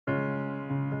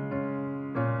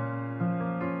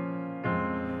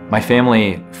My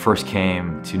family first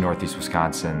came to Northeast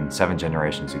Wisconsin 7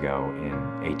 generations ago in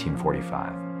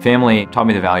 1845. Family taught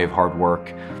me the value of hard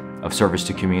work, of service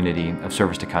to community, of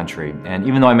service to country. And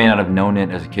even though I may not have known it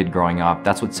as a kid growing up,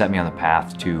 that's what set me on the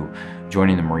path to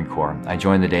joining the Marine Corps. I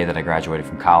joined the day that I graduated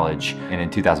from college, and in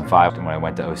 2005 when I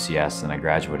went to OCS, and I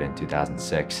graduated in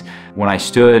 2006. When I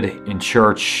stood in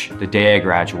church the day I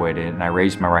graduated and I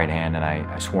raised my right hand and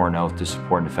I swore an oath to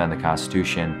support and defend the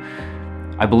Constitution,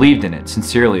 I believed in it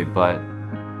sincerely, but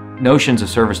notions of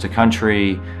service to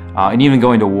country and even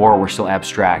going to war were still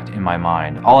abstract in my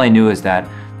mind. All I knew is that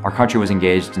our country was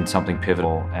engaged in something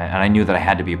pivotal, and I knew that I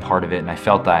had to be a part of it, and I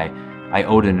felt I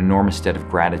owed an enormous debt of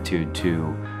gratitude to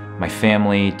my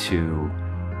family, to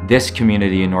this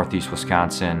community in Northeast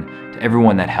Wisconsin, to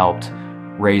everyone that helped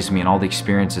raise me and all the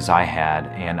experiences I had,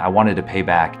 and I wanted to pay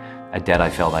back a debt I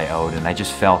felt I owed, and I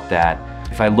just felt that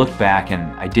if I looked back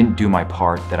and I didn't do my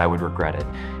part, that I would regret it.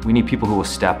 We need people who will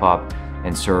step up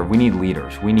and serve. We need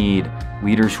leaders. We need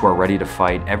leaders who are ready to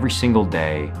fight every single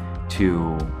day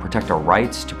to protect our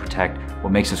rights, to protect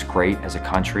what makes us great as a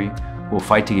country, who will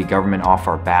fight to get government off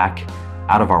our back,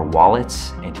 out of our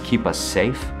wallets, and to keep us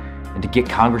safe, and to get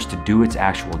Congress to do its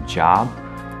actual job.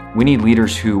 We need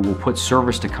leaders who will put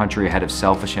service to country ahead of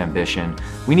selfish ambition.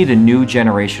 We need a new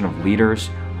generation of leaders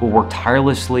who will work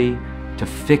tirelessly to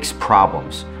fix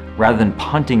problems rather than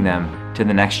punting them to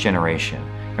the next generation,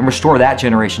 and restore that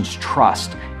generation's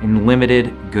trust in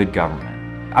limited good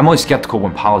government. I'm always skeptical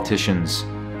when politicians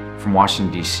from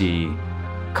Washington, D.C.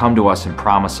 come to us and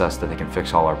promise us that they can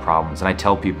fix all our problems. And I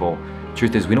tell people, the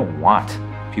truth is we don't want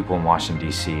people in Washington,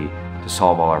 D.C. to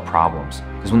solve all our problems,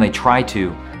 because when they try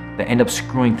to, they end up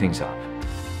screwing things up.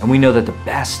 And we know that the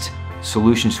best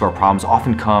solutions to our problems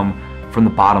often come from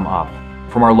the bottom up,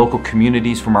 from our local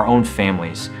communities, from our own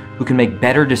families, who can make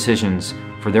better decisions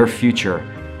for their future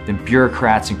than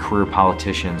bureaucrats and career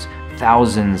politicians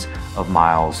thousands of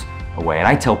miles away. And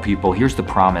I tell people, here's the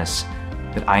promise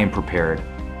that I am prepared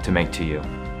to make to you.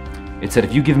 It's that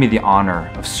if you give me the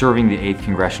honor of serving the 8th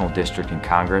Congressional District in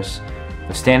Congress,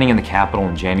 of standing in the Capitol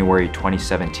in January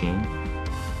 2017,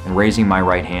 and raising my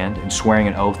right hand and swearing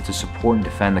an oath to support and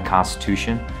defend the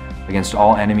Constitution against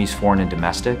all enemies, foreign and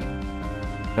domestic,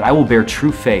 that I will bear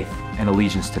true faith and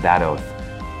allegiance to that oath,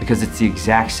 because it's the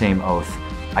exact same oath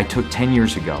I took 10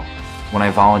 years ago when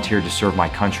I volunteered to serve my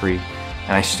country,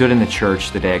 and I stood in the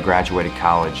church the day I graduated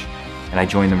college and I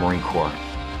joined the Marine Corps.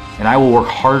 And I will work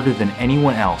harder than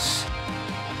anyone else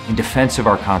in defense of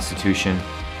our Constitution,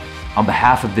 on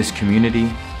behalf of this community,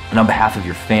 and on behalf of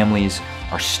your families,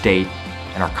 our state,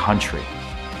 and our country.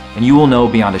 And you will know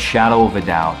beyond a shadow of a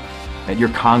doubt that your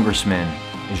congressman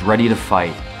is ready to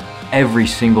fight every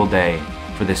single day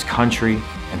for this country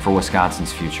and for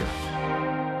Wisconsin's future.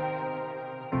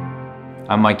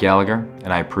 I'm Mike Gallagher,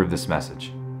 and I approve this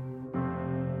message.